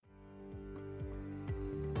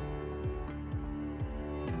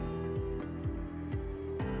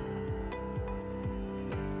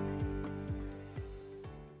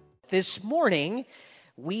this morning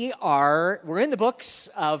we're in the books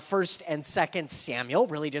of 1st and 2nd Samuel,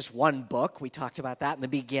 really just one book. We talked about that in the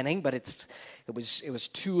beginning, but it was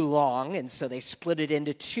too long, and so they split it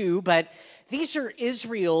into two. But these are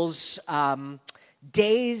Israel's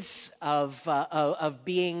days of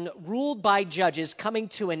being ruled by judges coming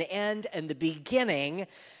to an end, and the beginning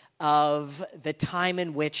of the time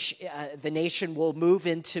in which the nation will move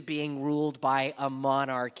into being ruled by a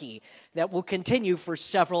monarchy that will continue for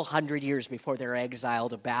several hundred years before they're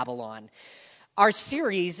exiled to Babylon. Our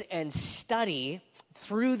series and study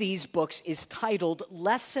through these books is titled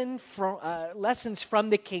Lessons from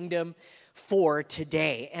the Kingdom for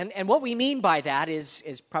Today. And what we mean by that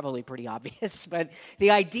is probably pretty obvious, but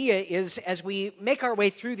the idea is as we make our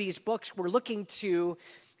way through these books, we're looking to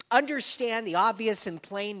understand the obvious and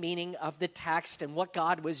plain meaning of the text and what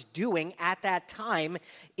God was doing at that time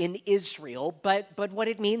in Israel, but what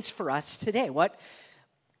it means for us today, what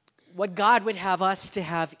God would have us to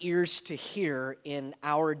have ears to hear in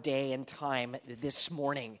our day and time this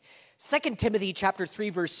morning. 2 Timothy chapter 3,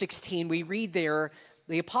 verse 16, we read there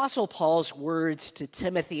the Apostle Paul's words to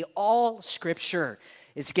Timothy, all Scripture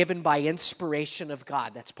is given by inspiration of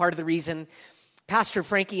God. That's part of the reason Pastor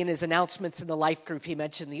Frankie, in his announcements in the Life Group, he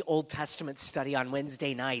mentioned the Old Testament study on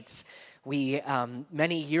Wednesday nights. We,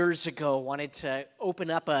 many years ago, wanted to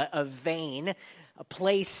open up a vein, a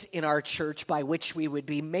place in our church by which we would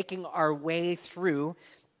be making our way through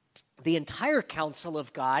the entire counsel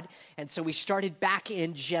of God. And so we started back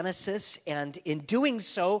in Genesis, and in doing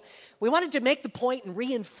so, we wanted to make the point and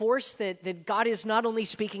reinforce that God is not only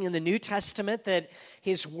speaking in the New Testament, that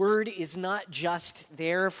His Word is not just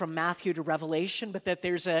there from Matthew to Revelation, but that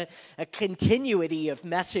there's a continuity of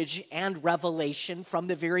message and revelation from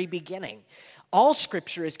the very beginning. All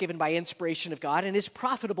Scripture is given by inspiration of God and is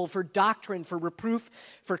profitable for doctrine, for reproof,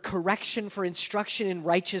 for correction, for instruction in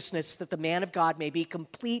righteousness, that the man of God may be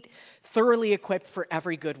complete, thoroughly equipped for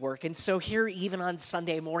every good work. And so here, even on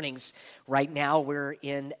Sunday mornings, right now, we're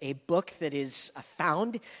in a book that is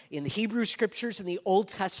found in the Hebrew Scriptures in the Old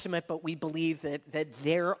Testament, but we believe that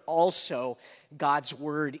there also God's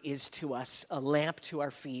Word is to us a lamp to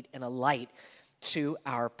our feet and a light to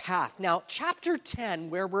our path. Now, chapter 10,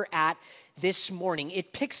 where we're at this morning,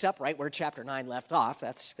 it picks up right where chapter 9 left off.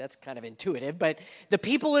 That's kind of intuitive, but the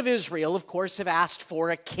people of Israel, of course, have asked for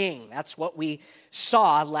a king. That's what we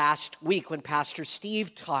saw last week when Pastor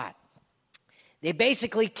Steve taught. They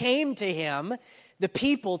basically came to him, the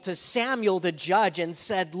people, to Samuel the judge, and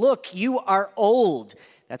said, "Look, you are old."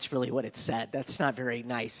 That's really what it said. That's not very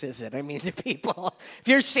nice, is it? I mean, the people, if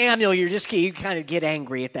you're Samuel, you kind of get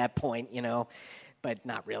angry at that point, but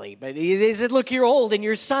not really. But he said, "Look, you're old, and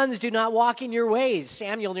your sons do not walk in your ways.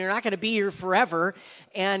 Samuel, you're not going to be here forever,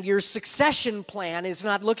 and your succession plan is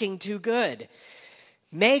not looking too good.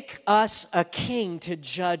 Make us a king to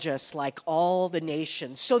judge us like all the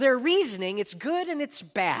nations." So their reasoning, it's good and it's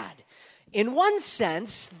bad. In one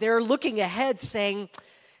sense, they're looking ahead saying,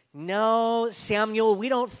 "No, Samuel, we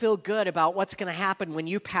don't feel good about what's going to happen when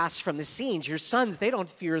you pass from the scenes. Your sons, they don't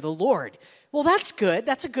fear the Lord." Well, that's good.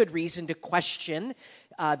 That's a good reason to question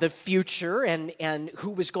the future and who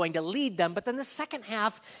was going to lead them. But then the second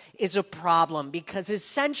half is a problem, because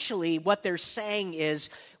essentially what they're saying is,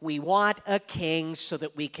 we want a king so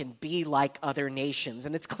that we can be like other nations.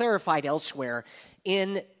 And it's clarified elsewhere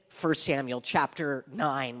in 1 Samuel chapter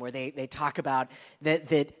 9, where they talk about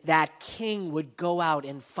that king would go out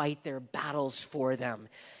and fight their battles for them.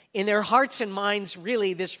 In their hearts and minds,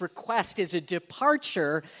 really, this request is a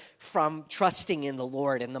departure from trusting in the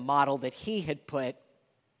Lord and the model that He had put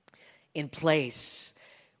in place.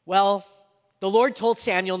 Well, the Lord told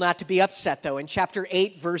Samuel not to be upset, though. In chapter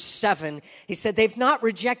 8, verse 7, He said, "They've not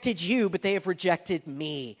rejected you, but they have rejected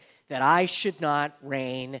me, that I should not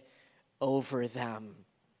reign over them."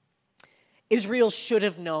 Israel should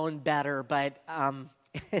have known better, but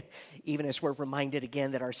even as we're reminded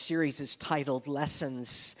again that our series is titled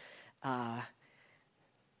Lessons,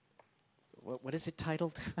 what is it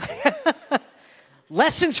titled?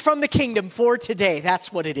 Lessons from the Kingdom for Today.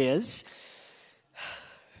 That's what it is.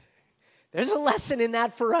 There's a lesson in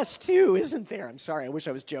that for us too, isn't there? I'm sorry, I wish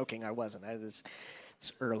I was joking. I wasn't. It's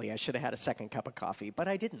early. I should have had a second cup of coffee, but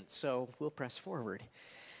I didn't, so we'll press forward.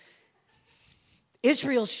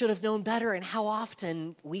 Israel should have known better, and how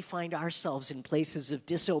often we find ourselves in places of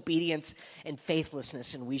disobedience and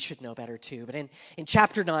faithlessness, and we should know better too. But in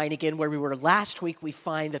chapter 9, again, where we were last week, we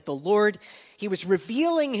find that the Lord, He was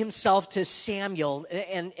revealing Himself to Samuel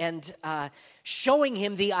and showing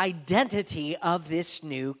him the identity of this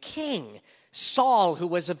new king, Saul, who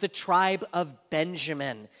was of the tribe of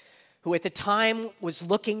Benjamin, who at the time was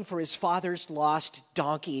looking for his father's lost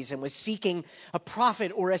donkeys and was seeking a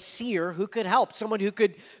prophet or a seer who could help, someone who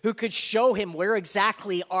could show him where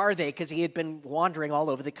exactly are they, because he had been wandering all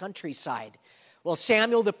over the countryside. Well,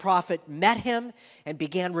 Samuel the prophet met him and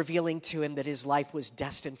began revealing to him that his life was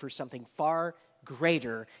destined for something far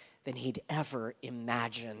greater than he'd ever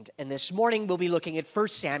imagined. And this morning we'll be looking at 1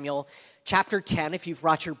 Samuel chapter 10. If you've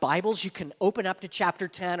brought your Bibles, you can open up to chapter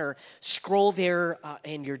 10 or scroll there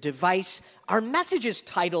in your device. Our message is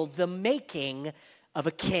titled, The Making of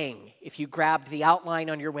a King. If you grabbed the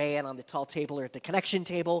outline on your way in on the tall table or at the connection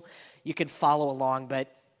table, you can follow along.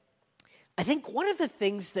 But I think one of the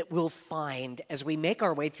things that we'll find as we make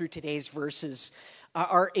our way through today's verses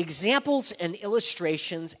are examples and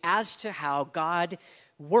illustrations as to how God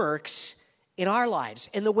works in our lives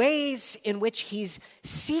and the ways in which he's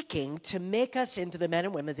seeking to make us into the men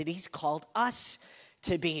and women that he's called us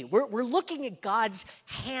to be. We're looking at God's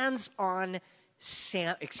hands on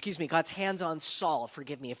Saul.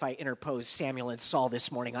 Forgive me if I interpose Samuel and Saul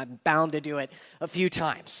this morning. I'm bound to do it a few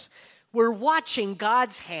times. We're watching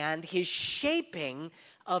God's hand, his shaping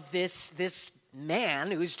of this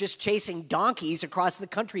man who's just chasing donkeys across the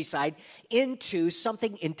countryside into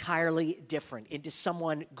something entirely different, into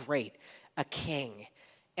someone great, a king.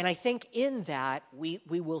 And I think in that we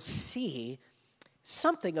will see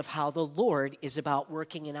something of how the Lord is about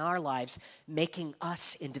working in our lives, making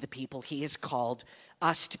us into the people he has called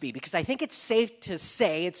us to be. Because I think it's safe to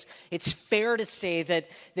say, it's fair to say that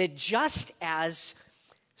just as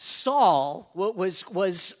Saul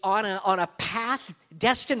was on a path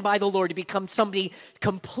destined by the Lord to become somebody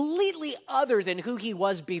completely other than who he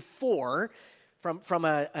was before, from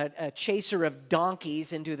a chaser of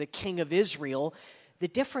donkeys into the king of Israel. The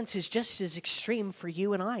difference is just as extreme for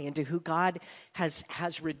you and I into who God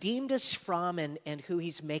has redeemed us from and who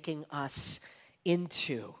he's making us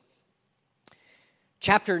into.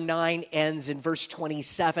 Chapter 9 ends in verse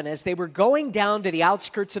 27. As they were going down to the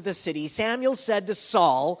outskirts of the city, Samuel said to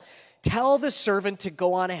Saul, "Tell the servant to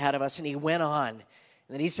go on ahead of us." And he went on. And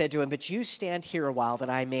then he said to him, "But you stand here a while that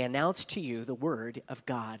I may announce to you the word of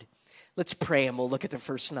God." Let's pray and we'll look at the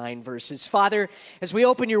first 9 verses. Father, as we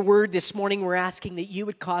open your word this morning, we're asking that you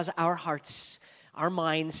would cause our hearts, our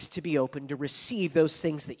minds to be open to receive those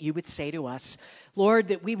things that you would say to us. Lord,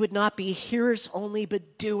 that we would not be hearers only,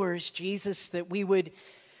 but doers, Jesus, that we would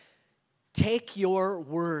take your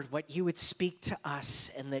word, what you would speak to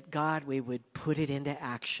us, and that, God, we would put it into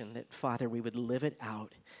action, that, Father, we would live it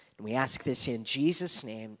out. And we ask this in Jesus'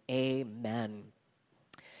 name, amen.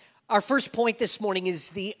 Our first point this morning is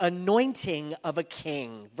the anointing of a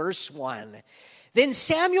king. Verse 1. Then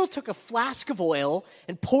Samuel took a flask of oil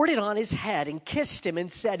and poured it on his head and kissed him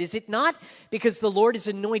and said, "Is it not because the Lord has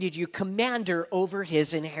anointed you commander over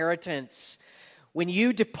his inheritance? When you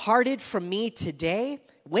have departed from me today,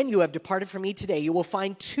 you will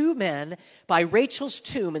find 2 men by Rachel's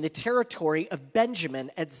tomb in the territory of Benjamin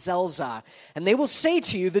at Zelzah. And they will say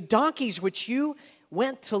to you, the donkeys which you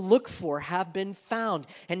went to look for have been found.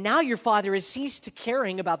 And now your father has ceased to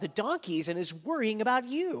caring about the donkeys and is worrying about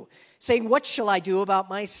you, saying, 'What shall I do about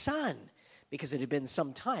my son?' Because it had been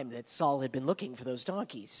some time that Saul had been looking for those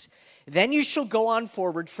donkeys. Then you shall go on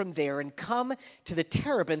forward from there and come to the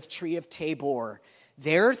terebinth tree of Tabor.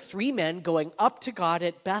 There 3 men going up to God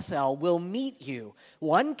at Bethel will meet you,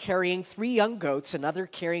 one carrying 3 young goats, another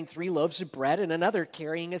carrying 3 loaves of bread, and another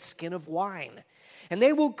carrying a skin of wine. And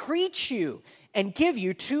they will greet you and give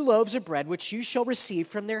you 2 loaves of bread, which you shall receive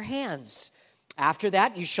from their hands. After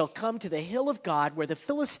that, you shall come to the hill of God where the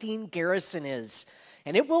Philistine garrison is.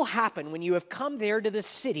 And it will happen when you have come there to the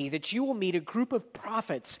city that you will meet a group of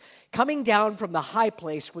prophets coming down from the high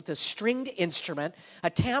place with a stringed instrument, a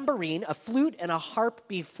tambourine, a flute, and a harp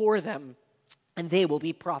before them. And they will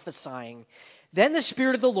be prophesying. Then the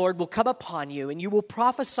Spirit of the Lord will come upon you, and you will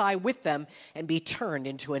prophesy with them and be turned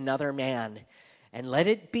into another man. And let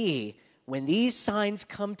it be, when these signs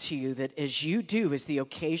come to you, that as you do as the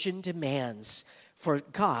occasion demands, for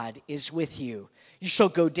God is with you. You shall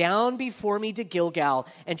go down before me to Gilgal,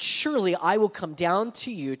 and surely I will come down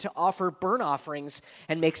to you to offer burnt offerings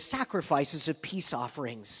and make sacrifices of peace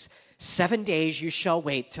offerings. 7 days you shall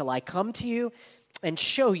wait till I come to you and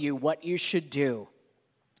show you what you should do."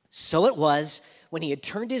 So it was, when he had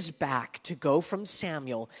turned his back to go from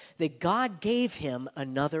Samuel, that God gave him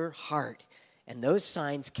another heart. And those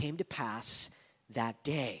signs came to pass that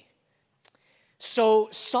day. So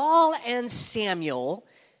Saul and Samuel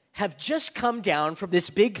have just come down from this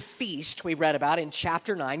big feast we read about in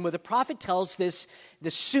chapter 9, where the prophet tells the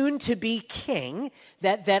soon-to-be king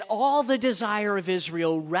that all the desire of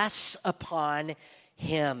Israel rests upon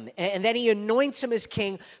him. And then he anoints him as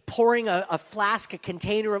king, pouring a flask, a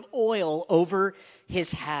container of oil over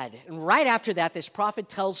his head. And right after that, this prophet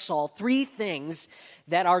tells Saul 3 things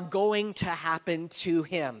that are going to happen to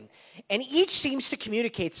him. And each seems to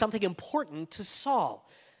communicate something important to Saul,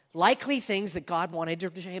 likely things that God wanted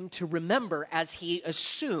him to remember as he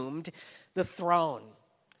assumed the throne.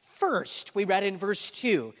 First, we read in verse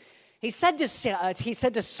 2, He said to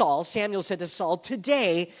Saul, Samuel said to Saul,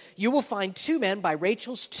 "Today you will find 2 men by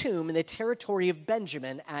Rachel's tomb in the territory of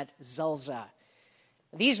Benjamin at Zelzah."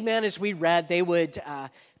 These men, as we read, they would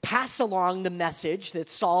pass along the message that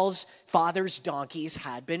Saul's father's donkeys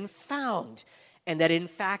had been found, and that in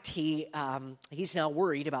fact he's now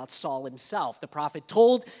worried about Saul himself. The prophet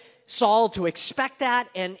told Saul to expect that,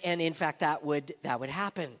 and in fact that would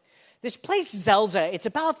happen. This place, Zelzah, it's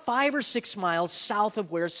about 5 or 6 miles south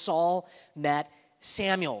of where Saul met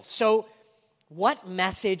Samuel. So what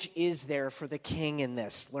message is there for the king in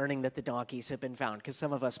this, learning that the donkeys have been found? Because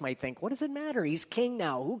some of us might think, what does it matter? He's king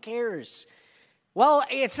now. Who cares? Well,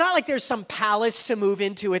 it's not like there's some palace to move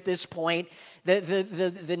into at this point.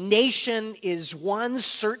 The nation is one,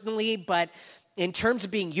 certainly, but in terms of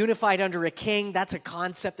being unified under a king, that's a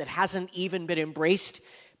concept that hasn't even been embraced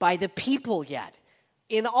by the people yet.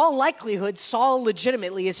 In all likelihood, Saul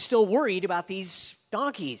legitimately is still worried about these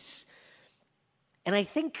donkeys. And I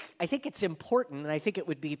think it's important, and I think it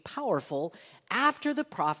would be powerful, after the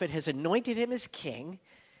prophet has anointed him as king,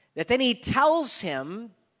 that then he tells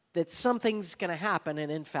him that something's going to happen,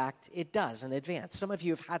 and in fact, it does in advance. Some of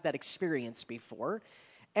you have had that experience before,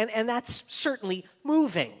 and that's certainly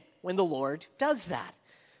moving when the Lord does that.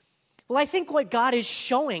 Well, I think what God is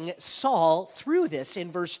showing Saul through this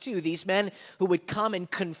in verse 2, these men who would come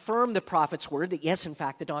and confirm the prophet's word that yes, in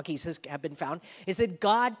fact, the donkeys have been found, is that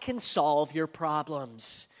God can solve your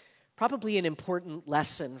problems. Probably an important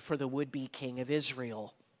lesson for the would-be king of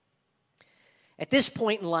Israel. At this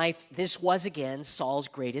point in life, this was again Saul's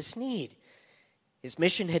greatest need. His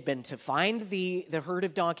mission had been to find the herd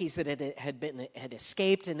of donkeys that had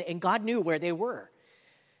escaped, and God knew where they were.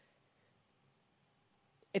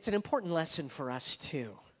 It's an important lesson for us,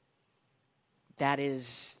 too. That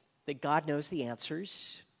is, that God knows the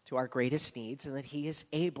answers to our greatest needs and that he is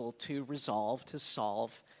able to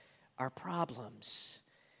solve our problems.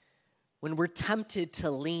 When we're tempted to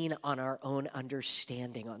lean on our own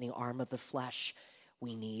understanding, on the arm of the flesh,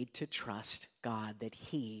 we need to trust God that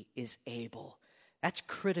he is able. That's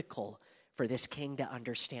critical for this king to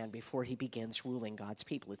understand before he begins ruling God's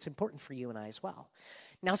people. It's important for you and I as well.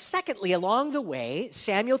 Now, secondly, along the way,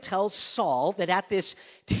 Samuel tells Saul that at this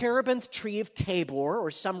terebinth tree of Tabor,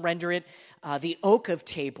 or some render it the oak of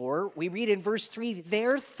Tabor, we read in verse 3,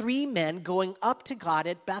 "There 3 men going up to God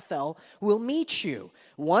at Bethel will meet you,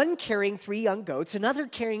 one carrying 3 young goats, another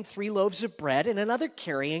carrying 3 loaves of bread, and another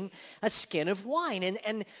carrying a skin of wine."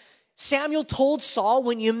 And Samuel told Saul,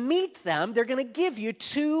 when you meet them, they're going to give you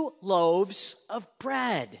 2 loaves of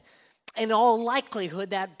bread. In all likelihood,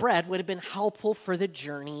 that bread would have been helpful for the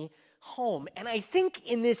journey home. And I think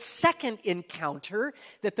in this second encounter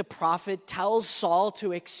that the prophet tells Saul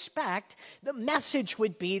to expect, the message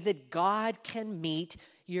would be that God can meet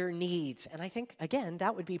your needs. And I think, again,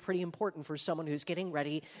 that would be pretty important for someone who's getting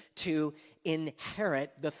ready to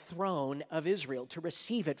inherit the throne of Israel, to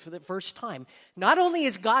receive it for the first time. Not only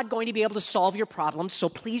is God going to be able to solve your problems, so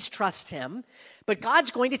please trust him, but God's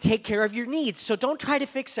going to take care of your needs, so don't try to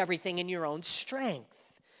fix everything in your own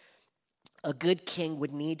strength. A good king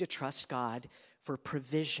would need to trust God for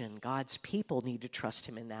provision. God's people need to trust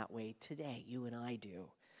him in that way today. You and I do.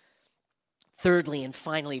 Thirdly and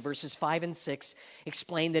finally, verses 5 and 6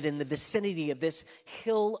 explain that in the vicinity of this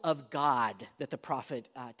hill of God that the prophet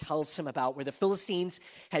tells him about, where the Philistines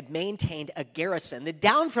had maintained a garrison, that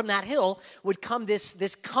down from that hill would come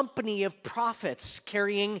this company of prophets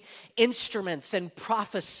carrying instruments and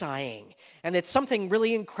prophesying, and that something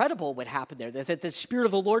really incredible would happen there, that the Spirit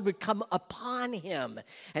of the Lord would come upon him,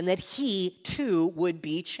 and that he too would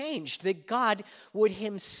be changed, that God would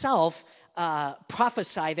himself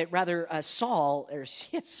prophesy, that rather Saul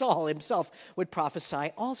himself would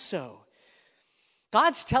prophesy also.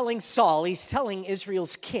 God's telling Saul, he's telling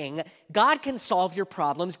Israel's king, God can solve your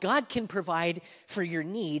problems, God can provide for your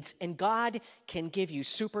needs, and God can give you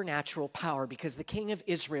supernatural power, because the king of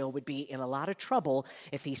Israel would be in a lot of trouble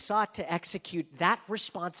if he sought to execute that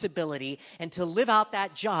responsibility and to live out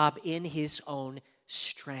that job in his own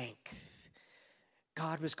strength.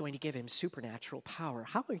 God was going to give him supernatural power.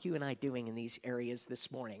 How are you and I doing in these areas this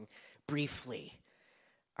morning? Briefly,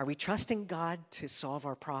 are we trusting God to solve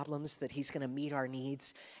our problems, that he's going to meet our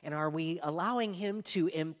needs? And are we allowing him to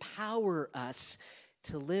empower us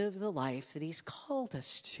to live the life that he's called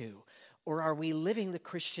us to? Or are we living the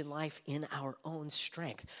Christian life in our own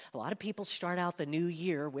strength? A lot of people start out the new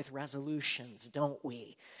year with resolutions, don't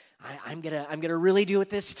we? I'm gonna really do it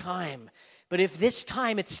this time. But if this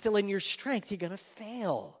time it's still in your strength, you're gonna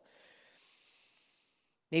fail.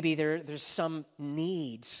 Maybe there's some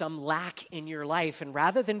need, some lack in your life, and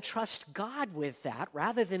rather than trust God with that,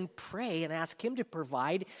 rather than pray and ask him to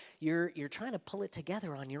provide, you're trying to pull it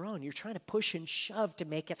together on your own. You're trying to push and shove to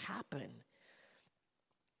make it happen.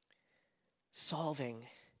 Solving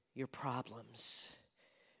your problems.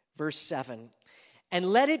 Verse 7, and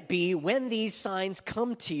let it be when these signs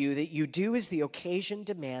come to you that you do as the occasion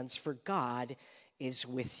demands, for God is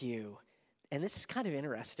with you. And this is kind of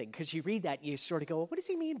interesting because you read that, you sort of go, well, what does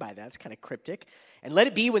he mean by that? It's kind of cryptic. And let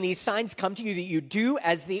it be when these signs come to you that you do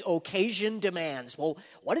as the occasion demands. Well,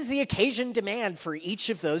 what does the occasion demand for each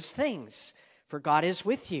of those things? For God is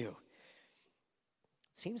with you.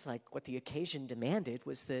 It seems like what the occasion demanded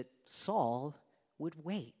was that Saul would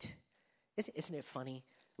wait. Isn't it funny?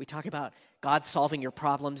 We talk about God solving your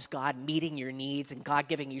problems, God meeting your needs, and God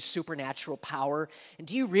giving you supernatural power. And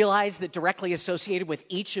do you realize that directly associated with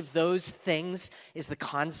each of those things is the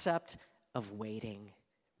concept of waiting?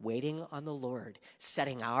 Waiting on the Lord,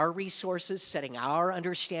 setting our resources, setting our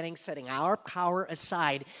understanding, setting our power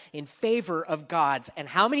aside in favor of God's. And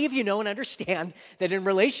how many of you know and understand that in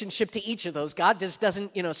relationship to each of those, God just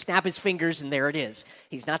doesn't, snap his fingers and there it is.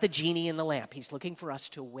 He's not the genie in the lamp. He's looking for us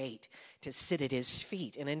to wait, to sit at his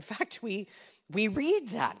feet. And in fact, we read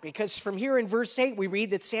that because from here in verse 8, we read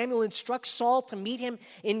that Samuel instructs Saul to meet him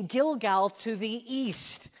in Gilgal to the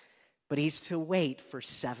east. But he's to wait for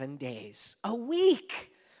 7 days, a week.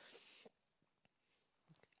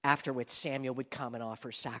 After which Samuel would come and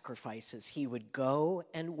offer sacrifices. He would go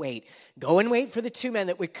and wait. Go and wait for the two men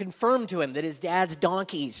that would confirm to him that his dad's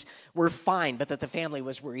donkeys were fine, but that the family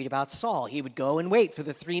was worried about Saul. He would go and wait for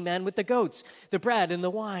the 3 men with the goats, the bread, and the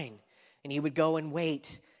wine. And he would go and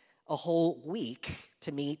wait a whole week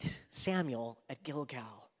to meet Samuel at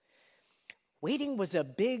Gilgal. Waiting was a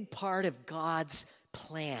big part of God's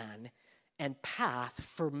plan and path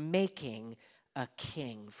for making a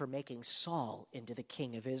king, for making Saul into the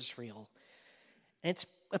king of Israel. And it's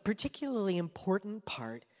a particularly important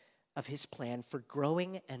part of his plan for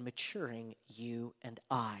growing and maturing you and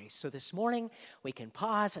I. So this morning, we can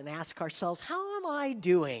pause and ask ourselves, how am I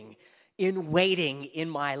doing in waiting in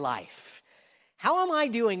my life? How am I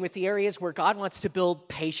doing with the areas where God wants to build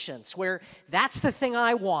patience, where that's the thing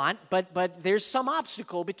I want, but there's some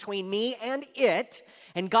obstacle between me and it,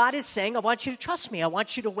 and God is saying, I want you to trust me, I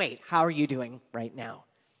want you to wait. How are you doing right now?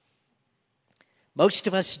 Most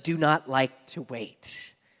of us do not like to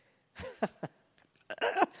wait.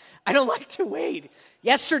 I don't like to wait.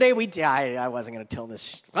 Yesterday I wasn't going to tell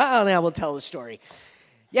this. Well, now we'll tell the story.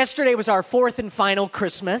 Yesterday was our 4th and final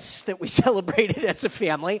Christmas that we celebrated as a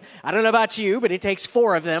family. I don't know about you, but it takes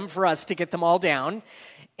 4 of them for us to get them all down.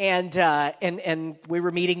 And we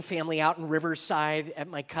were meeting family out in Riverside at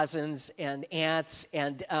my cousins and aunts,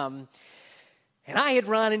 and I had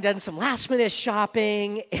run and done some last-minute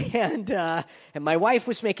shopping, and my wife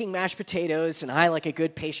was making mashed potatoes, and I, like a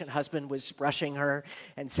good patient husband, was rushing her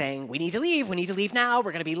and saying, we need to leave now,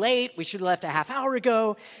 we're going to be late, we should have left a half hour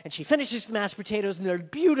ago. And she finishes the mashed potatoes, and they're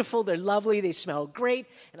beautiful, they're lovely, they smell great,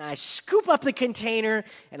 and I scoop up the container,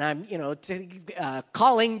 and I'm,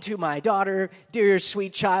 calling to my daughter, dear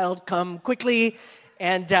sweet child, come quickly.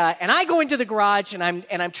 And I go into the garage, and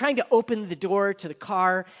I'm trying to open the door to the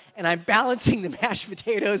car, and I'm balancing the mashed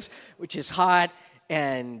potatoes, which is hot,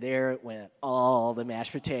 and there it went, all the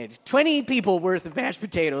mashed potatoes. 20 people worth of mashed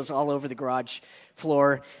potatoes all over the garage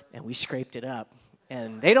floor, and we scraped it up.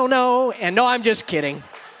 And they don't know, and no, I'm just kidding.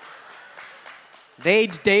 They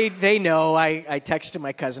know. I texted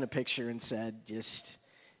my cousin a picture and said, just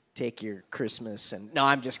take your Christmas, and no,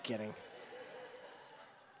 I'm just kidding.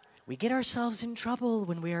 We get ourselves in trouble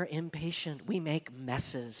when we are impatient. We make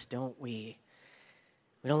messes, don't we?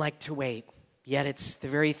 We don't like to wait. Yet it's the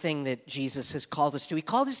very thing that Jesus has called us to. He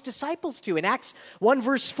called his disciples to. In Acts 1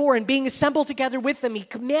 verse 4, and being assembled together with them, he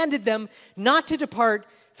commanded them not to depart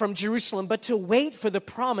from Jerusalem, but to wait for the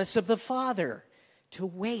promise of the Father. To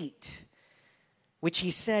wait. Which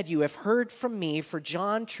he said, you have heard from me, for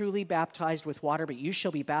John truly baptized with water, but you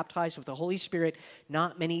shall be baptized with the Holy Spirit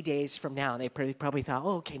not many days from now. And they probably thought,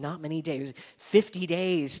 oh, okay, not many days. 50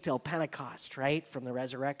 days till Pentecost, right, from the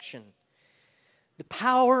resurrection. The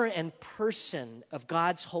power and person of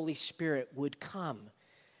God's Holy Spirit would come.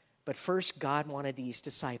 But first, God wanted these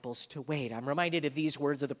disciples to wait. I'm reminded of these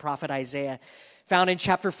words of the prophet Isaiah, found in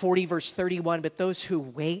chapter 40, verse 31, but those who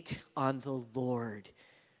wait on the Lord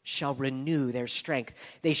shall renew their strength.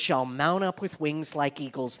 They shall mount up with wings like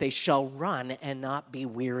eagles. They shall run and not be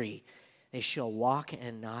weary. They shall walk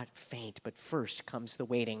and not faint. But first comes the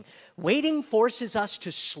waiting. Waiting forces us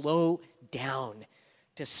to slow down,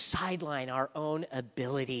 to sideline our own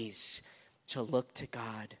abilities, to look to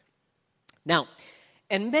God. Now,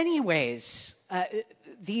 in many ways,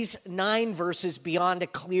 these 9 verses beyond a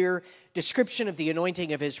clear description of the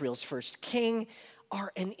anointing of Israel's first king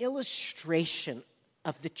are an illustration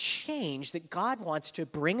of the change that God wants to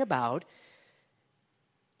bring about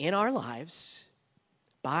in our lives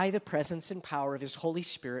by the presence and power of his Holy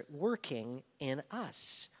Spirit working in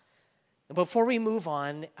us. And before we move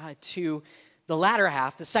on to the latter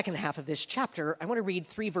half, the second half of this chapter, I want to read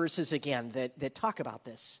 3 verses again that talk about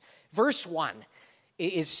this. Verse 1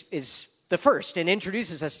 is the first and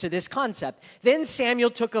introduces us to this concept. Then Samuel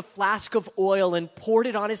took a flask of oil and poured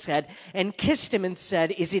it on his head and kissed him and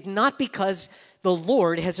said, "Is it not because the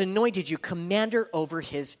Lord has anointed you commander over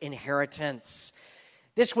his inheritance?"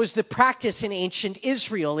 This was the practice in ancient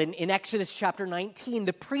Israel. In Exodus chapter 19,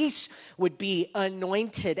 the priests would be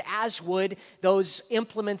anointed, as would those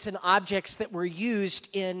implements and objects that were used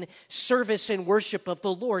in service and worship of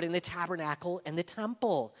the Lord in the tabernacle and the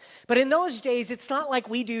temple. But in those days, it's not like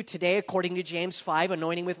we do today, according to James 5,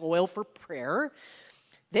 anointing with oil for prayer.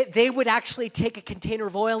 They would actually take a container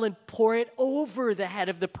of oil and pour it over the head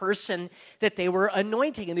of the person that they were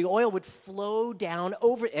anointing, and the oil would flow down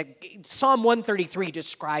over it. Psalm 133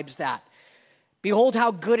 describes that. "Behold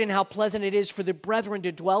how good and how pleasant it is for the brethren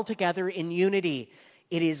to dwell together in unity.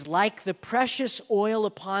 It is like the precious oil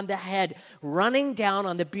upon the head, running down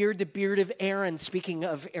on the beard of Aaron," speaking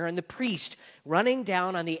of Aaron the priest, "running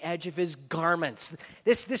down on the edge of his garments."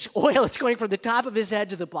 This oil is going from the top of his head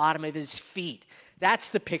to the bottom of his feet. That's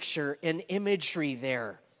the picture and imagery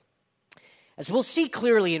there. As we'll see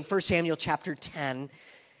clearly in 1 Samuel chapter 10,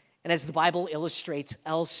 and as the Bible illustrates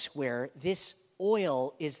elsewhere, this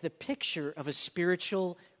oil is the picture of a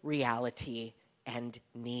spiritual reality and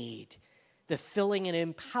need, the filling and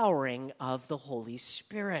empowering of the Holy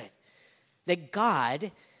Spirit. That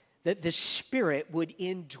God, that the Spirit would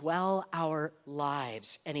indwell our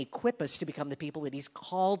lives and equip us to become the people that he's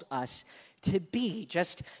called us to be,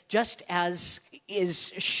 just as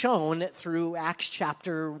is shown through Acts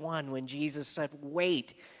chapter 1 when Jesus said,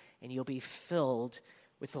 "Wait, and you'll be filled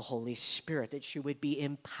with the Holy Spirit," that you would be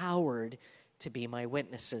empowered to be my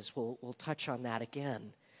witnesses. We'll touch on that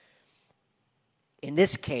again. In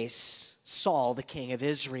this case, Saul, the king of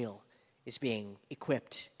Israel, is being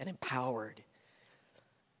equipped and empowered.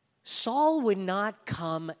 Saul would not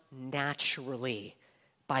come naturally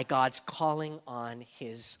by God's calling on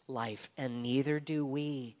his life, and neither do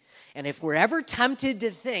we. And if we're ever tempted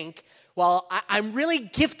to think, well, I'm really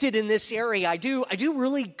gifted in this area, I do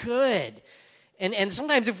really good. And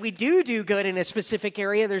sometimes if we do good in a specific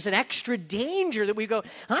area, there's an extra danger that we go,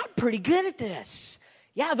 I'm pretty good at this.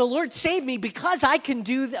 Yeah, the Lord saved me because I can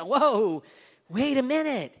do that. Whoa, wait a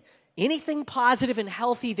minute. Anything positive and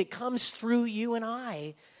healthy that comes through you and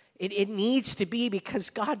I, it needs to be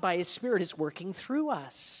because God, by his Spirit, is working through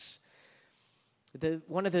us.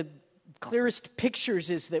 One of the clearest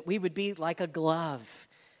pictures is that we would be like a glove.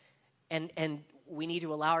 And we need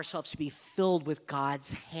to allow ourselves to be filled with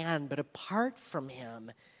God's hand. But apart from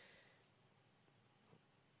him,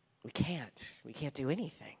 we can't do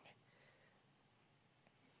anything.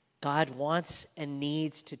 God wants and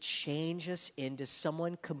needs to change us into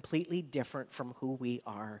someone completely different from who we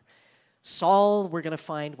are. Saul, we're going to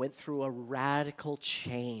find, went through a radical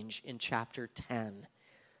change in chapter 10.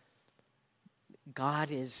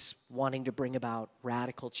 God is wanting to bring about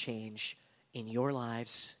radical change in your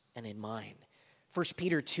lives and in mine. 1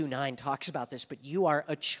 Peter 2:9 talks about this, but you are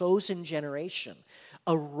a chosen generation,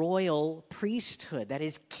 a royal priesthood, that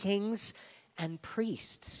is kings and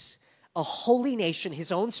priests, a holy nation,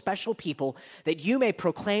 his own special people, that you may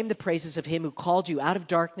proclaim the praises of him who called you out of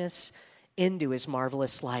darkness into his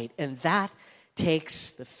marvelous light. And that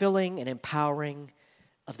takes the filling and empowering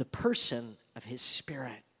of the person of his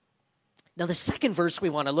Spirit. Now, the second verse we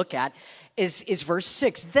want to look at is verse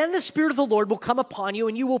 6. Then the Spirit of the Lord will come upon you,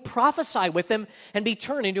 and you will prophesy with him and be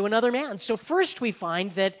turned into another man. So first we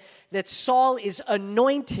find that Saul is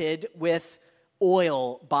anointed with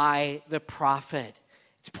oil by the prophet.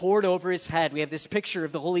 It's poured over his head. We have this picture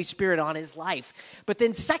of the Holy Spirit on his life. But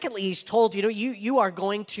then secondly, he's told, you are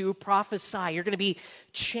going to prophesy. You're going to be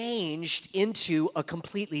changed into a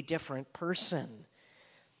completely different person.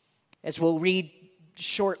 As we'll read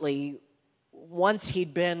shortly, once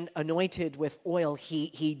he'd been anointed with oil,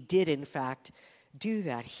 he did in fact do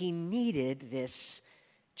that. He needed this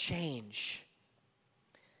change.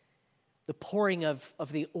 the pouring of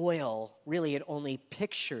the oil really had only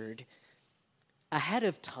pictured ahead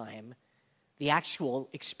of time the actual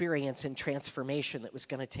experience and transformation that was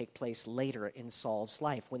going to take place later in Saul's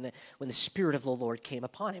life when the Spirit of the Lord came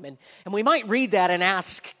upon him. And we might read that and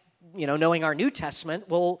ask, knowing our New Testament,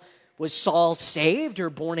 well, was Saul saved or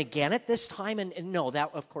born again at this time? And no,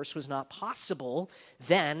 that of course was not possible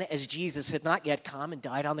then, as Jesus had not yet come and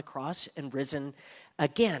died on the cross and risen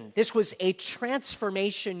again. This was a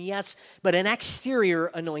transformation, yes, but an exterior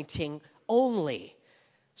anointing only.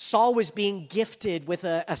 Saul was being gifted with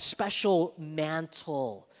a special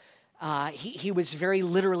mantle. He was very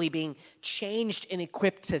literally being changed and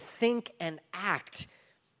equipped to think and act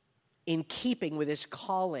in keeping with his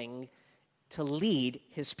calling to lead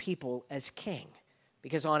his people as king,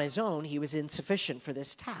 because on his own he was insufficient for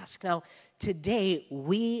this task. Now, today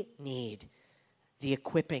we need the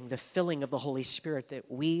equipping, the filling of the Holy Spirit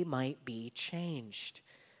that we might be changed.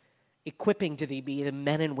 Equipping to be the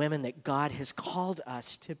men and women that God has called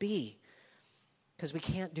us to be, because we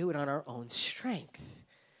can't do it on our own strength.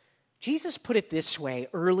 Jesus put it this way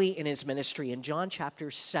early in his ministry in John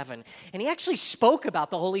chapter 7, and he actually spoke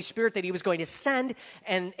about the Holy Spirit that he was going to send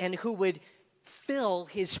and who would fill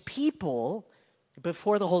his people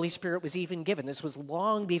before the Holy Spirit was even given. This was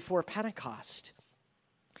long before Pentecost.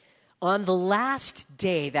 On the last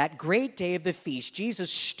day, that great day of the feast,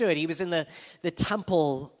 Jesus stood. He was in the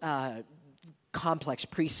temple complex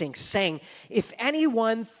precincts saying, "If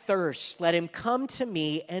anyone thirsts, let him come to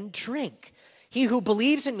me and drink. He who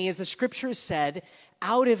believes in me, as the scripture said,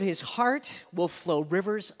 out of his heart will flow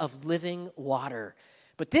rivers of living water."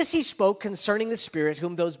 But this he spoke concerning the Spirit,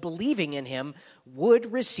 whom those believing in him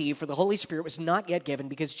would receive, for the Holy Spirit was not yet given,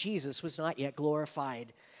 because Jesus was not yet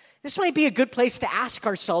glorified. This might be a good place to ask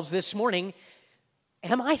ourselves this morning,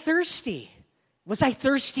 am I thirsty? Was I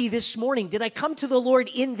thirsty this morning? Did I come to the Lord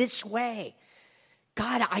in this way?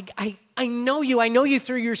 God, I know you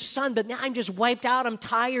through your Son, but now I'm just wiped out, I'm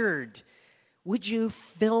tired. Would you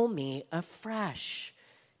fill me afresh?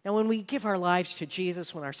 Now, when we give our lives to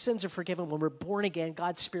Jesus, when our sins are forgiven, when we're born again,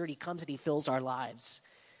 God's Spirit, he comes and he fills our lives.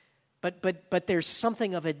 But there's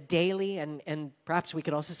something of a daily and perhaps we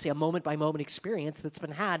could also say a moment-by-moment experience that's been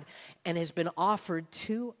had and has been offered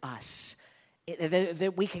to us,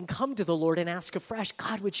 that we can come to the Lord and ask afresh,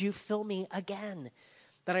 God, would you fill me again?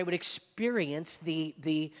 That I would experience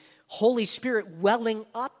the Holy Spirit welling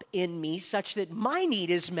up in me such that my need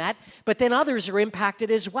is met, but then others are impacted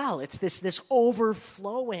as well. It's this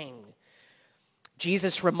overflowing.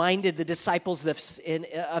 Jesus reminded the disciples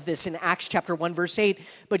of this in Acts chapter 1, verse 8.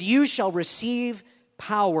 "But you shall receive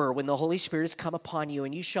power when the Holy Spirit has come upon you,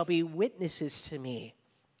 and you shall be witnesses to me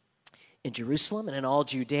in Jerusalem and in all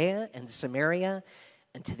Judea and Samaria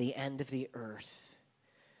and to the end of the earth."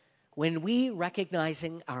 When we,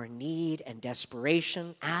 recognizing our need and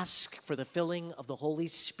desperation, ask for the filling of the Holy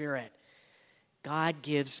Spirit, God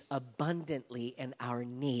gives abundantly and our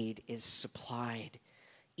need is supplied,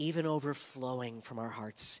 even overflowing from our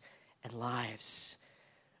hearts and lives.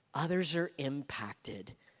 Others are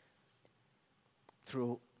impacted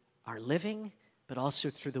through our living, but also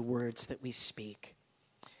through the words that we speak.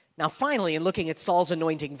 Now, finally, in looking at Saul's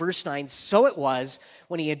anointing, verse 9, "So it was,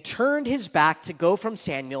 when he had turned his back to go from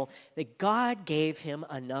Samuel, that God gave him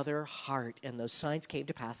another heart." And those signs came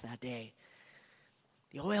to pass that day.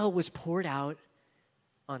 The oil was poured out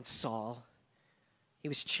on Saul. He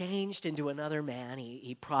was changed into another man.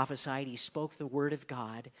 He prophesied. He spoke the word of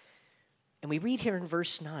God. And we read here in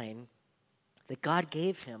verse 9 that God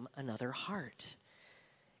gave him another heart.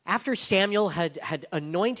 After Samuel had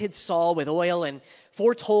anointed Saul with oil and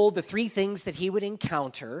foretold the three things that he would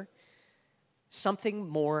encounter, something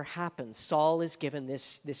more happens. Saul is given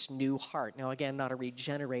this new heart. Now, again, not a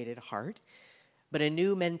regenerated heart, but a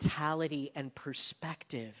new mentality and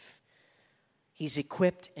perspective. He's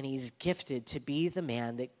equipped and he's gifted to be the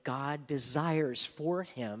man that God desires for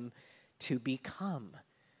him to become.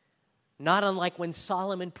 Not unlike when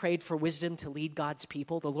Solomon prayed for wisdom to lead God's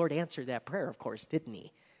people, the Lord answered that prayer, of course, didn't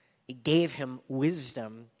he? He gave him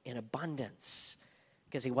wisdom in abundance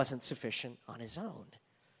because he wasn't sufficient on his own.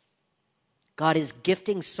 God is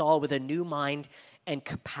gifting Saul with a new mind and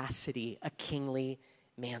capacity, a kingly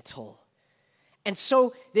mantle. And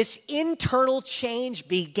so this internal change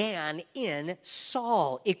began in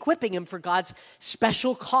Saul, equipping him for God's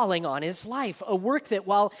special calling on his life, a work that,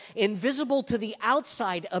 while invisible to the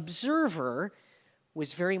outside observer,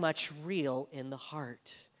 was very much real in the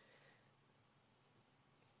heart.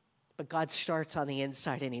 But God starts on the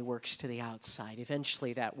inside and he works to the outside.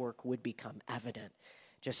 Eventually that work would become evident,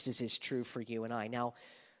 just as is true for you and I. Now,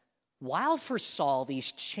 While for Saul,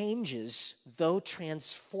 these changes, though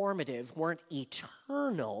transformative, weren't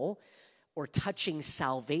eternal or touching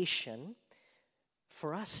salvation,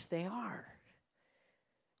 for us they are.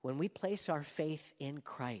 When we place our faith in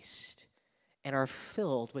Christ and are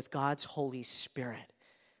filled with God's Holy Spirit,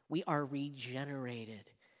 we are regenerated,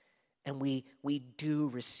 and we do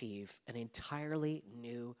receive an entirely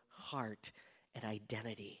new heart and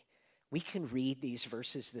identity. We can read these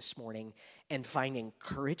verses this morning and find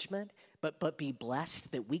encouragement, but be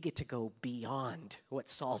blessed that we get to go beyond what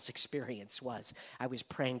Saul's experience was. I was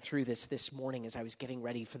praying through this morning as I was getting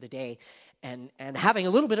ready for the day and having a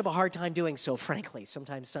little bit of a hard time doing so, frankly.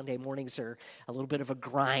 Sometimes Sunday mornings are a little bit of a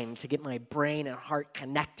grind to get my brain and heart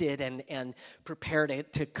connected and prepared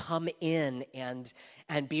to come in and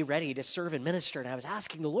be ready to serve and minister. And I was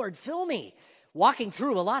asking the Lord, fill me, walking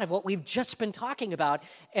through a lot of what we've just been talking about.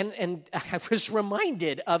 And I was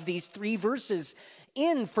reminded of these 3 verses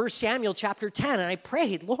in 1 Samuel chapter 10. And I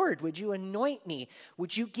prayed, Lord, would you anoint me?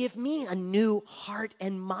 Would you give me a new heart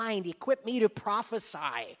and mind? Equip me to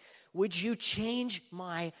prophesy. Would you change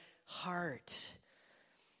my heart?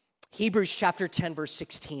 Hebrews chapter 10, verse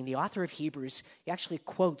 16. The author of Hebrews, he actually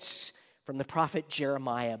quotes from the prophet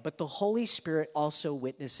Jeremiah. But the Holy Spirit also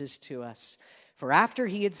witnesses to us. For after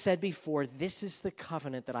he had said before, this is the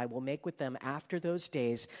covenant that I will make with them after those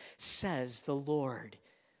days, says the Lord,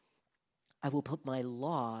 I will put my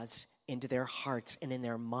laws into their hearts, and in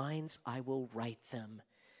their minds I will write them.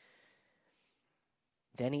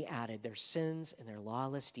 Then he added, their sins and their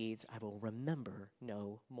lawless deeds I will remember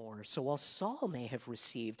no more. So while Saul may have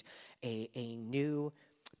received a new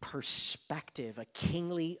perspective, a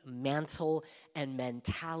kingly mantle and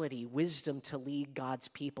mentality, wisdom to lead God's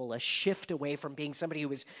people, a shift away from being somebody who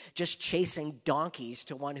was just chasing donkeys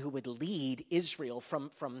to one who would lead Israel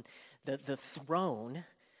from the throne,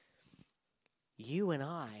 you and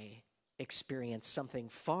I experience something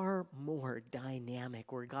far more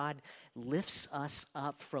dynamic, where God lifts us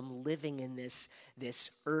up from living in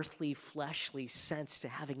this earthly, fleshly sense to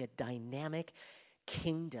having a dynamic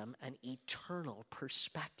kingdom, an eternal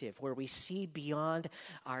perspective, where we see beyond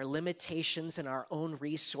our limitations and our own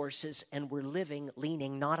resources, and we're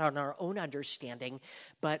leaning not on our own understanding,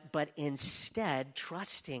 but instead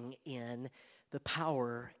trusting in the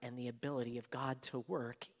power and the ability of God to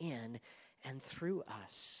work in and through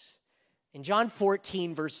us. In John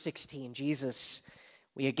 14, verse 16, Jesus,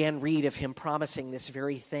 we again read of him promising this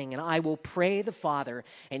very thing. And I will pray the Father,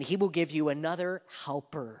 and he will give you another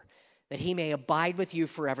helper, that he may abide with you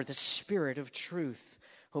forever, the Spirit of truth,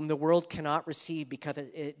 whom the world cannot receive because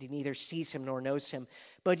it neither sees him nor knows him.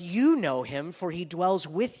 But you know him, for he dwells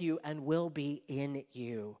with you and will be in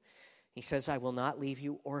you. He says, I will not leave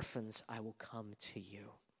you orphans, I will come to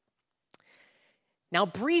you. Now,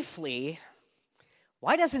 briefly,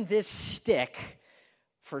 why doesn't this stick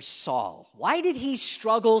for Saul? Why did he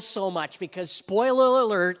struggle so much? Because, spoiler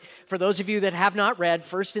alert, for those of you that have not read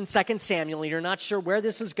 1 and 2 Samuel, you're not sure where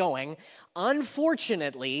this is going,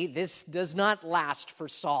 unfortunately, this does not last for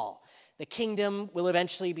Saul. The kingdom will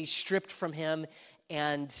eventually be stripped from him,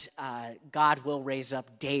 and God will raise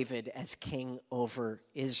up David as king over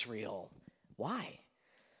Israel. Why?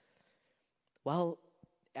 Well,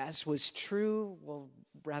 as is true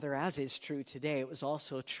today, it was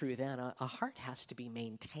also true then. A heart has to be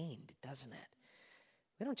maintained, doesn't it?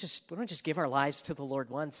 We don't just give our lives to the Lord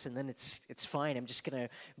once and then it's fine. I'm just going to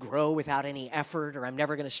grow without any effort, or I'm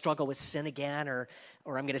never going to struggle with sin again, or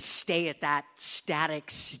I'm going to stay at that static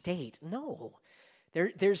state. No.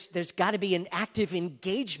 There's got to be an active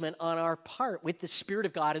engagement on our part with the Spirit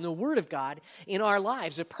of God and the Word of God in our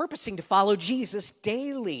lives, a purposing to follow Jesus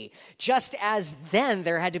daily. Just as then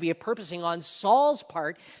there had to be a purposing on Saul's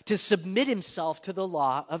part to submit himself to the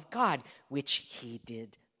law of God, which he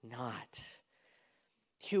did not.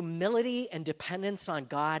 Humility and dependence on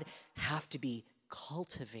God have to be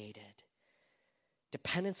cultivated.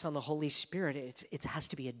 Dependence on the Holy Spirit, it has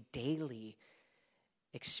to be a daily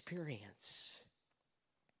experience.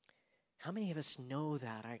 How many of us know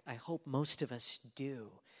that? I hope most of us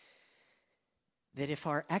do. That if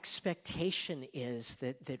our expectation is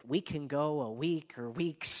that we can go a week or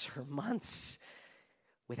weeks or months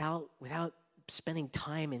without spending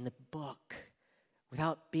time in the book,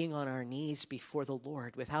 without being on our knees before the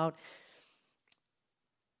Lord, without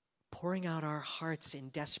pouring out our hearts in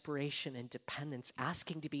desperation and dependence,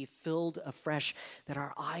 asking to be filled afresh, that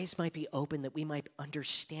our eyes might be open, that we might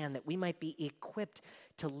understand, that we might be equipped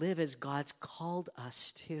to live as God's called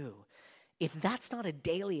us to. If that's not a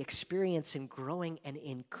daily experience in growing and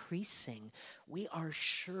increasing, we are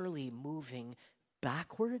surely moving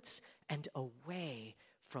backwards and away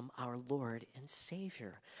from our Lord and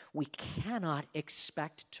Savior. We cannot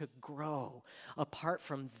expect to grow apart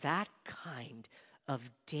from that kind of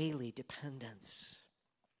daily dependence.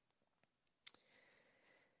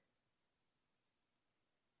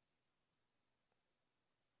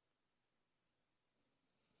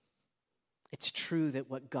 It's true that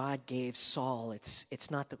what God gave Saul, it's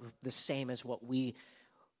not the same as what we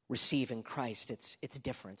receive in Christ. It's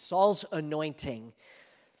different. Saul's anointing,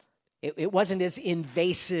 it wasn't as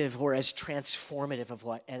invasive or as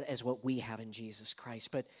transformative as what we have in Jesus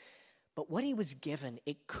Christ. But what he was given,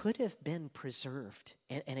 it could have been preserved,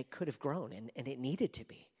 and it could have grown, and it needed to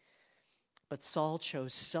be. But Saul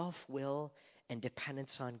chose self-will and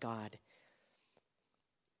dependence on God.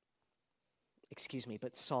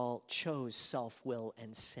 But Saul chose self-will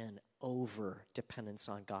and sin over dependence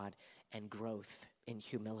on God and growth in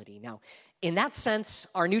humility. Now, in that sense,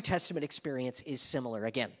 our New Testament experience is similar.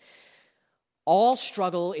 Again, all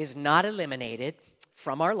struggle is not eliminated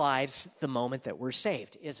from our lives the moment that we're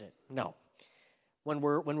saved, is it? No. When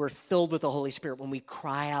we're filled with the Holy Spirit, when we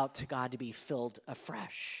cry out to God to be filled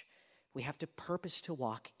afresh, we have to purpose to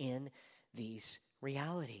walk in these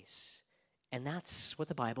realities. And that's what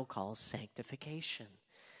the Bible calls sanctification,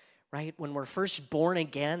 right? When we're first born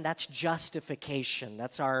again, that's justification.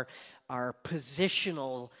 That's our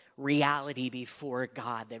positional reality before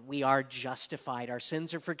God, that we are justified. Our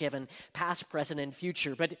sins are forgiven, past, present, and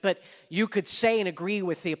future. But you could say and agree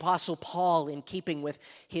with the Apostle Paul in keeping with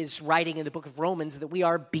his writing in the book of Romans that we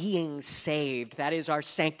are being saved. That is our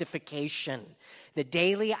sanctification, the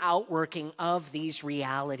daily outworking of these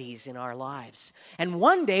realities in our lives. And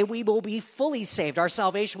one day we will be fully saved. Our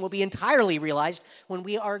salvation will be entirely realized when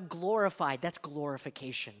we are glorified. That's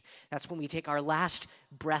glorification. That's when we take our last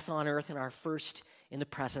breath on earth and our first in the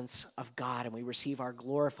presence of God, and we receive our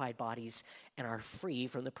glorified bodies and are free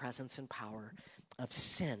from the presence and power of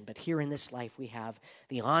sin. But here in this life, we have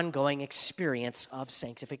the ongoing experience of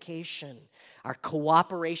sanctification, our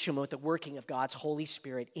cooperation with the working of God's Holy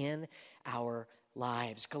Spirit in our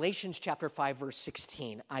lives. Galatians chapter 5, verse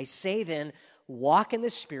 16, I say then, walk in the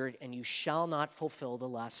Spirit, and you shall not fulfill the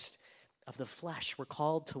lust of the flesh. We're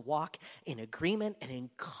called to walk in agreement and in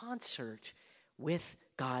concert with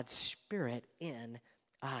God's Spirit in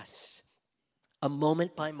us. A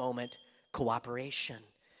moment-by-moment cooperation,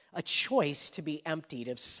 a choice to be emptied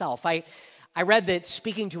of self. I read that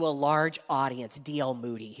speaking to a large audience, D.L.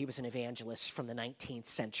 Moody, he was an evangelist from the 19th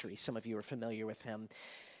century. Some of you are familiar with him.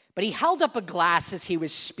 But he held up a glass as he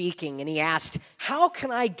was speaking, and he asked, how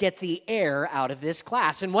can I get the air out of this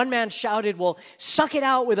glass? And one man shouted, well, suck it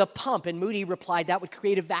out with a pump. And Moody replied, that would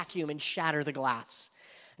create a vacuum and shatter the glass.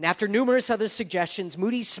 And after numerous other suggestions,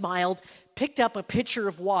 Moody smiled, picked up a pitcher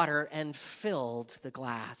of water, and filled the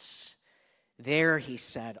glass. There, he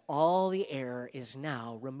said, all the air is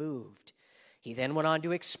now removed. He then went on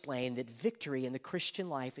to explain that victory in the Christian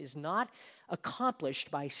life is not accomplished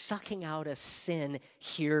by sucking out a sin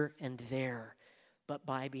here and there, but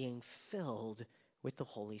by being filled with the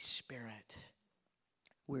Holy Spirit.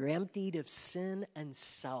 We're emptied of sin and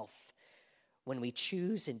self when we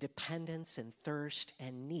choose in dependence and thirst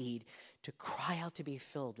and need to cry out to be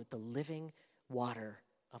filled with the living water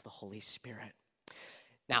of the Holy Spirit.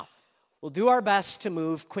 Now, we'll do our best to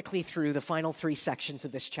move quickly through the final three sections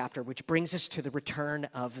of this chapter, which brings us to the return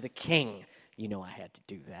of the king. You know I had to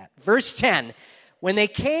do that. Verse 10, when they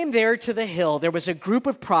came there to the hill, there was a group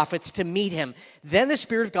of prophets to meet him. Then the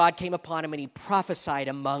Spirit of God came upon him, and he prophesied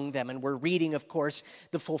among them. And we're reading, of course,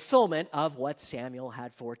 the fulfillment of what Samuel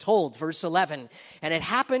had foretold. Verse 11, and it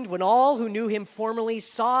happened when all who knew him formerly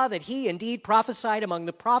saw that he indeed prophesied among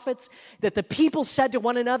the prophets, that the people said to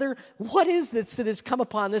one another, what is this that has come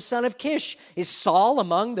upon the son of Kish? Is Saul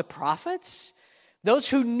among the prophets? Those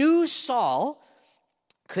who knew Saul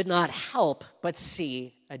could not help but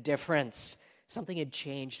see a difference. Something had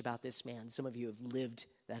changed about this man. Some of you have lived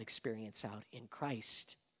that experience out in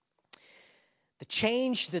Christ. The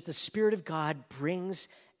change that the Spirit of God brings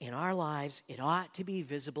in our lives, it ought to be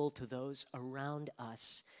visible to those around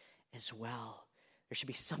us as well. There should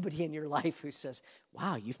be somebody in your life who says,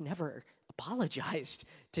 wow, you've never apologized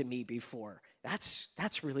to me before. That's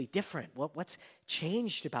really different. What's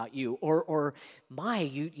changed about you? Or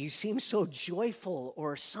you seem so joyful,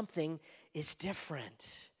 or something is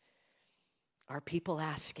different. Are people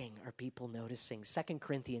asking? Are people noticing? 2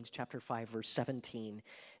 Corinthians chapter 5, verse 17.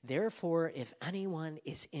 Therefore, if anyone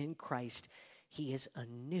is in Christ, he is a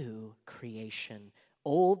new creation.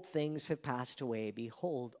 Old things have passed away.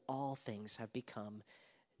 Behold, all things have become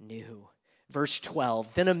new. Verse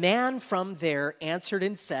 12, then a man from there answered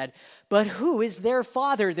and said, but who is their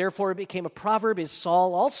father? Therefore it became a proverb, is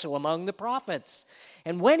Saul also among the prophets?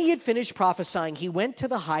 And when he had finished prophesying, he went to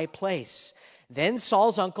the high place. Then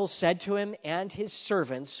Saul's uncle said to him and his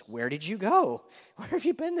servants, "Where did you go? Where have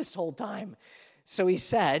you been this whole time?" So he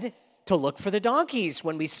said, "To look for the donkeys.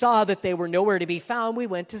 When we saw that they were nowhere to be found, we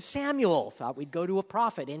went to Samuel. Thought we'd go to a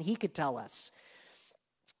prophet and he could tell us."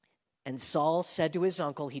 And Saul said to his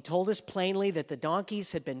uncle, he told us plainly that the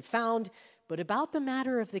donkeys had been found, but about the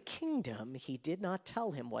matter of the kingdom, he did not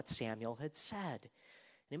tell him what Samuel had said.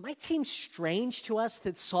 And it might seem strange to us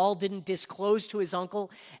that Saul didn't disclose to his uncle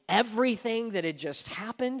everything that had just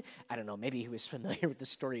happened. I don't know, maybe he was familiar with the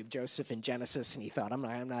story of Joseph in Genesis, and he thought, I'm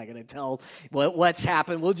not going to tell what's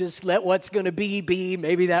happened. We'll just let what's going to be.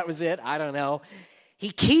 Maybe that was it. I don't know. He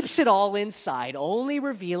keeps it all inside, only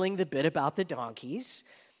revealing the bit about the donkeys.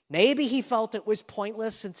 Maybe he felt it was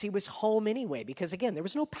pointless since he was home anyway, because again, there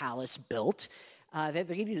was no palace built.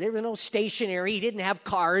 There was no stationery. He didn't have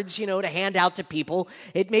cards, to hand out to people.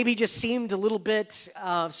 It maybe just seemed a little bit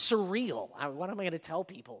surreal. What am I going to tell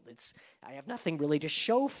people? I have nothing really to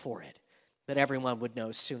show for it, but everyone would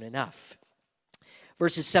know soon enough.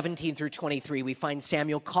 Verses 17 through 23, we find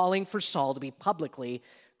Samuel calling for Saul to be publicly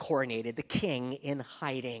coronated the king in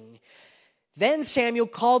hiding. Then Samuel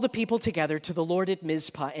called the people together to the Lord at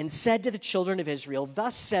Mizpah and said to the children of Israel,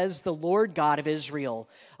 "Thus says the Lord God of Israel,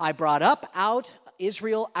 I brought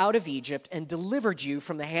Israel out of Egypt and delivered you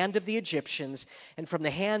from the hand of the Egyptians and from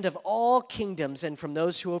the hand of all kingdoms and from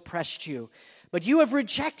those who oppressed you. But you have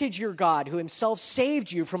rejected your God, who himself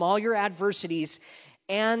saved you from all your adversities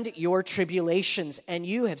and your tribulations. And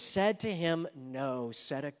you have said to him, 'No,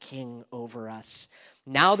 set a king over us.'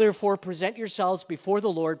 Now, therefore, present yourselves before the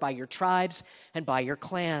Lord by your tribes and by your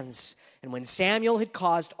clans." And when Samuel had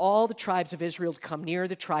caused all the tribes of Israel to come near,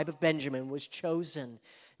 the tribe of Benjamin was chosen.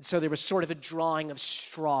 And so there was sort of a drawing of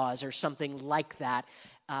straws or something like that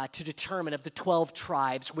to determine of the 12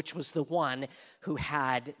 tribes which was the one who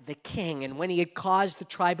had the king. And when he had caused the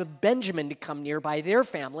tribe of Benjamin to come near by their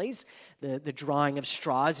families, the drawing of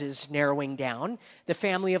straws is narrowing down. The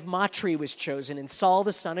family of Matri was chosen, and Saul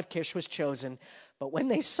the son of Kish was chosen. But when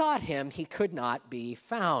they sought him, he could not be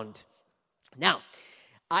found. Now,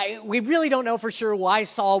 we really don't know for sure why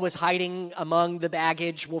Saul was hiding among the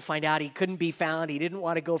baggage. We'll find out he couldn't be found. He didn't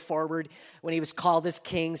want to go forward when he was called as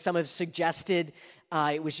king. Some have suggested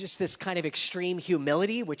it was just this kind of extreme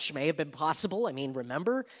humility, which may have been possible. I mean,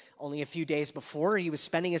 remember, only a few days before, he was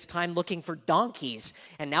spending his time looking for donkeys,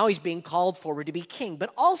 and now he's being called forward to be king.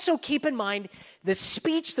 But also keep in mind the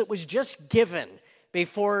speech that was just given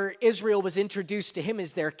before Israel was introduced to him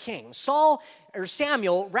as their king.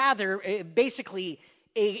 Samuel, basically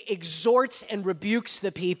exhorts and rebukes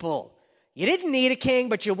the people. You didn't need a king,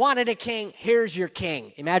 but you wanted a king. Here's your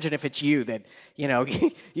king. Imagine if it's you that,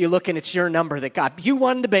 you look and it's your number that you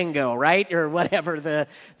won the bingo, right? Or whatever, the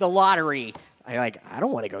lottery. I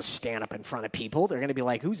don't want to go stand up in front of people. They're going to be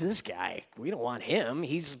like, who's this guy? We don't want him.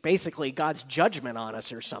 He's basically God's judgment on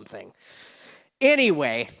us or something.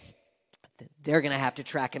 Anyway, they're going to have to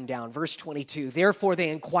track him down. Verse 22, therefore they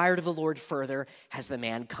inquired of the Lord further, has the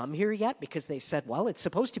man come here yet? Because they said, well, it's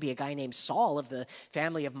supposed to be a guy named Saul of the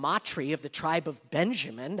family of Matri of the tribe of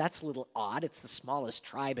Benjamin. That's a little odd. It's the smallest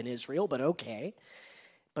tribe in Israel, but okay.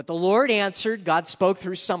 But the Lord answered, God spoke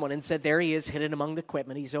through someone and said, there he is hidden among the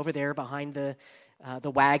equipment. He's over there behind the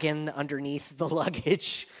wagon underneath the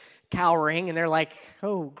luggage, cowering, and they're like,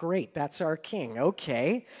 oh, great, that's our king.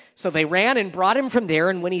 Okay. So they ran and brought him from there,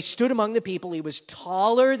 and when he stood among the people, he was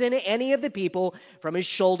taller than any of the people from his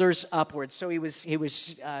shoulders upwards. So he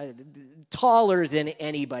was taller than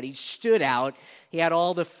anybody, stood out. He had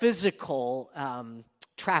all the physical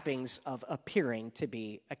trappings of appearing to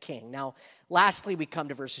be a king. Now, lastly, we come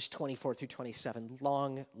to verses 24 through 27.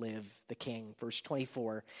 Long live the king. Verse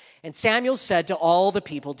 24. And Samuel said to all the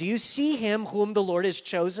people, do you see him whom the Lord has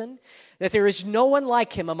chosen? That there is no one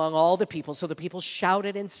like him among all the people. So the people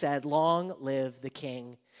shouted and said, long live the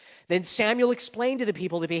king. Then Samuel explained to the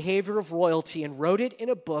people the behavior of royalty and wrote it in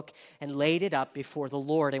a book and laid it up before the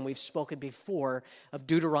Lord. And we've spoken before of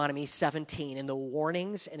Deuteronomy 17 and the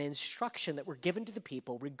warnings and instruction that were given to the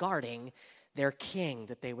people regarding their king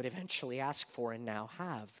that they would eventually ask for and now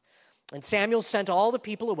have. And Samuel sent all the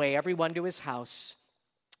people away, everyone to his house.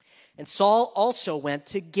 And Saul also went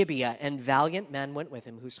to Gibeah, and valiant men went with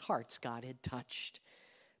him, whose hearts God had touched.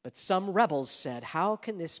 But some rebels said, how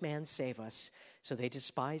can this man save us? So they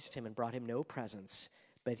despised him and brought him no presents,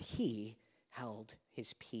 but he held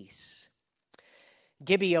his peace.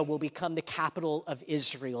 Gibeah will become the capital of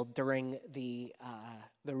Israel during the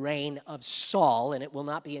reign of Saul, and it will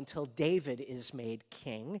not be until David is made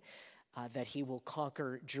king that he will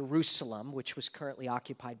conquer Jerusalem, which was currently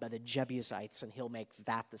occupied by the Jebusites, and he'll make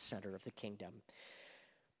that the center of the kingdom.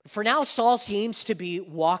 For now, Saul seems to be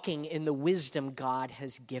walking in the wisdom God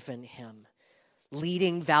has given him,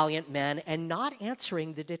 leading valiant men and not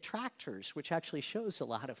answering the detractors, which actually shows a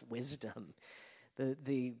lot of wisdom.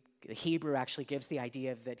 The Hebrew actually gives the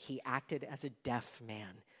idea that he acted as a deaf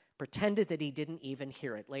man, pretended that he didn't even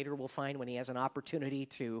hear it. Later we'll find when he has an opportunity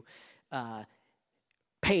to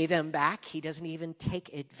pay them back, he doesn't even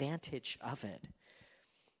take advantage of it.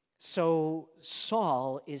 So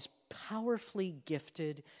Saul is powerfully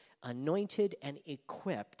gifted, anointed, and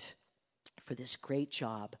equipped for this great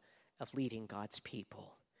job of leading God's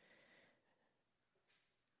people.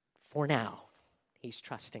 For now, he's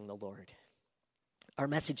trusting the Lord. Our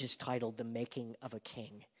message is titled The Making of a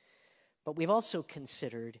King, but we've also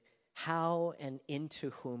considered how and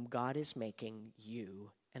into whom God is making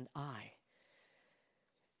you and I.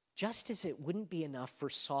 Just as it wouldn't be enough for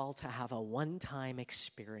Saul to have a one-time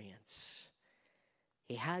experience,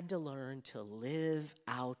 he had to learn to live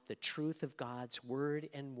out the truth of God's word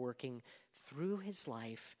and working through his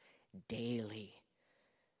life daily.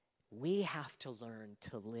 We have to learn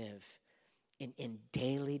to live in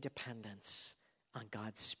daily dependence on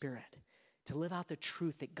God's Spirit, to live out the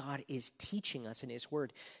truth that God is teaching us in his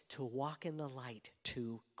word, to walk in the light,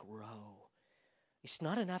 to grow. It's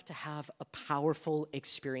not enough to have a powerful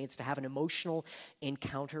experience, to have an emotional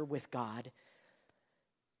encounter with God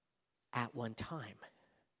at one time.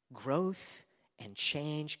 Growth and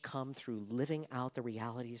change come through living out the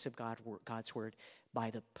realities of God's word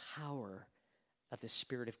by the power of the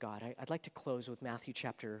Spirit of God. I'd like to close with Matthew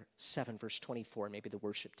chapter 7, verse 24. Maybe the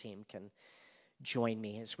worship team can join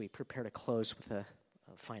me as we prepare to close with a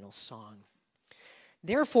final song.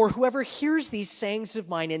 Therefore, whoever hears these sayings of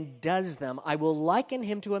mine and does them, I will liken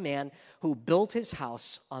him to a man who built his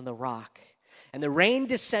house on the rock. And the rain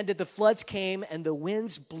descended, the floods came, and the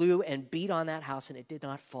winds blew and beat on that house, and it did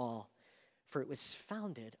not fall, for it was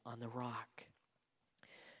founded on the rock.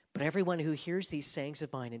 But everyone who hears these sayings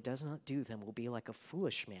of mine and does not do them will be like a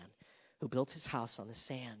foolish man who built his house on the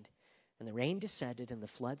sand. And the rain descended, and the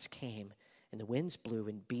floods came, and the winds blew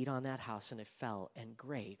and beat on that house, and it fell, and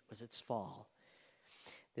great was its fall.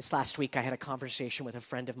 This last week, I had a conversation with a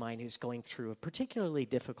friend of mine who's going through a particularly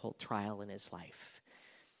difficult trial in his life.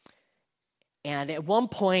 And at one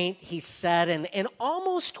point, he said, and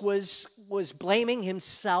almost was blaming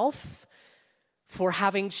himself for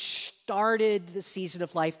having started the season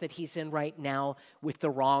of life that he's in right now with the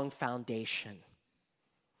wrong foundation.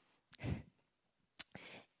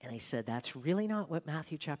 And I said, that's really not what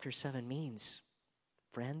Matthew chapter 7 means,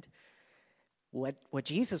 friend. What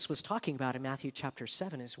Jesus was talking about in Matthew chapter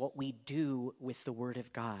 7 is what we do with the Word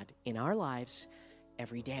of God in our lives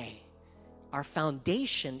every day. Our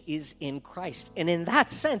foundation is in Christ. And in that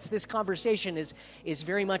sense, this conversation is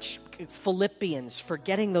very much Philippians,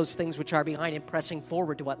 forgetting those things which are behind and pressing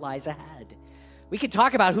forward to what lies ahead. We could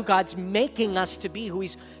talk about who God's making us to be, who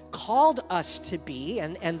he's called us to be,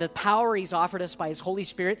 and the power he's offered us by his Holy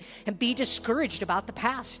Spirit, and be discouraged about the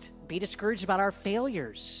past, be discouraged about our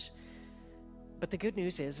failures. But the good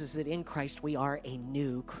news is that in Christ we are a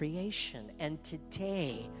new creation, and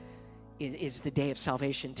today is the day of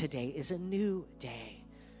salvation. Today is a new day.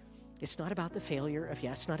 It's not about the failure of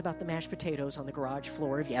yes, not about the mashed potatoes on the garage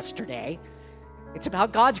floor of yesterday. It's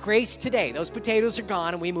about God's grace today. Those potatoes are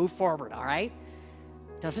gone and we move forward, all right?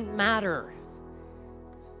 Doesn't matter.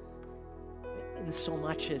 In so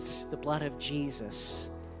much as the blood of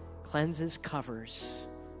Jesus cleanses, covers,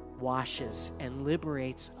 washes, and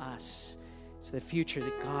liberates us to the future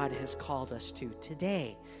that God has called us to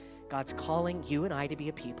today. God's calling you and I to be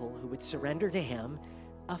a people who would surrender to him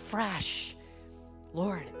afresh.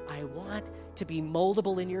 Lord, I want to be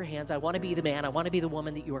moldable in your hands. I want to be the man. I want to be the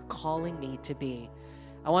woman that you are calling me to be.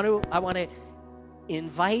 I want to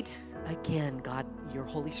invite again, God, your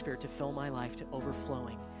Holy Spirit to fill my life to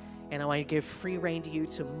overflowing. And I want to give free rein to you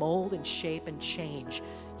to mold and shape and change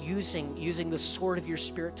using the sword of your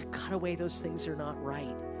Spirit to cut away those things that are not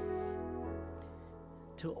right.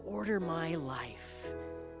 To order my life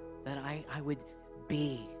that I would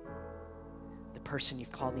be the person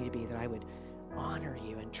you've called me to be, that I would honor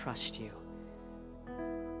you and trust you.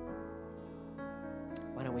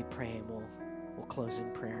 Why don't we pray and we'll close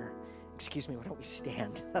in prayer. Excuse me, why don't we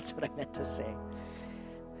stand? That's what I meant to say.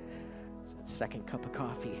 It's that second cup of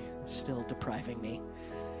coffee still depriving me.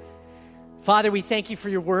 Father, we thank you for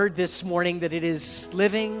your word this morning, that it is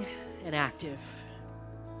living and active.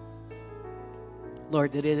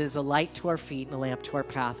 Lord, that it is a light to our feet and a lamp to our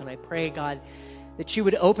path. And I pray, God, that you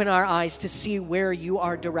would open our eyes to see where you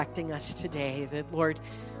are directing us today. That, Lord,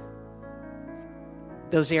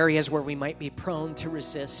 those areas where we might be prone to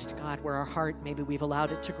resist, God, where our heart, maybe we've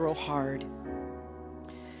allowed it to grow hard.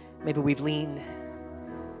 Maybe we've leaned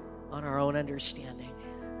on our own understanding,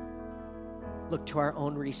 looked to our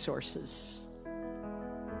own resources.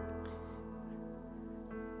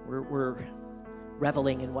 We're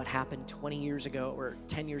reveling in what happened 20 years ago or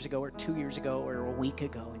 10 years ago or 2 years ago or a week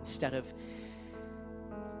ago instead of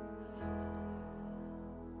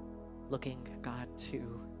looking, God,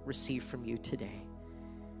 to receive from you today.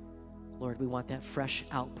 Lord, we want that fresh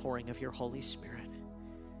outpouring of your Holy Spirit.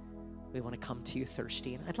 We want to come to you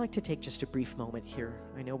thirsty. And I'd like to take just a brief moment here.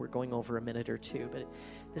 I know we're going over a minute or two, but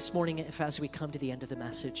this morning, if as we come to the end of the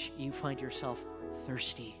message, you find yourself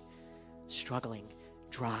thirsty, struggling,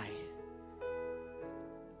 dry,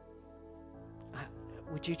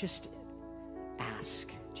 would you just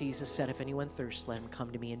ask? Jesus said, if anyone thirsts, let him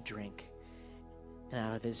come to me and drink. And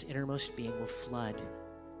out of his innermost being will flood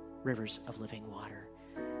rivers of living water.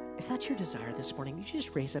 If that's your desire this morning, you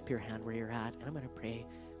just raise up your hand where you're at, and I'm going to pray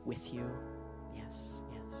with you. Yes,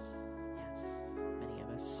 yes, yes. Many of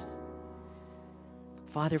us.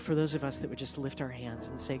 Father, for those of us that would just lift our hands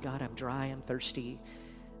and say, God, I'm dry, I'm thirsty,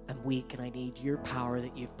 I'm weak, and I need your power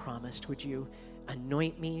that you've promised. Would you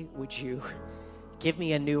anoint me? Would you give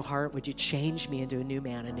me a new heart? Would you change me into a new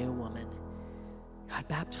man, a new woman? God,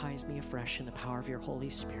 baptize me afresh in the power of your Holy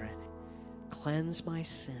Spirit. Cleanse my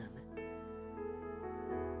sin.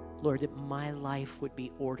 Lord, that my life would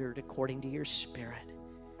be ordered according to your Spirit,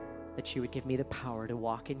 that you would give me the power to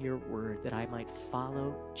walk in your word, that I might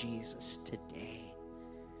follow Jesus today.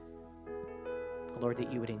 Lord,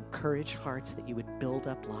 that you would encourage hearts, that you would build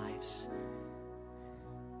up lives.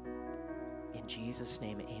 In Jesus'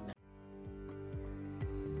 name, amen.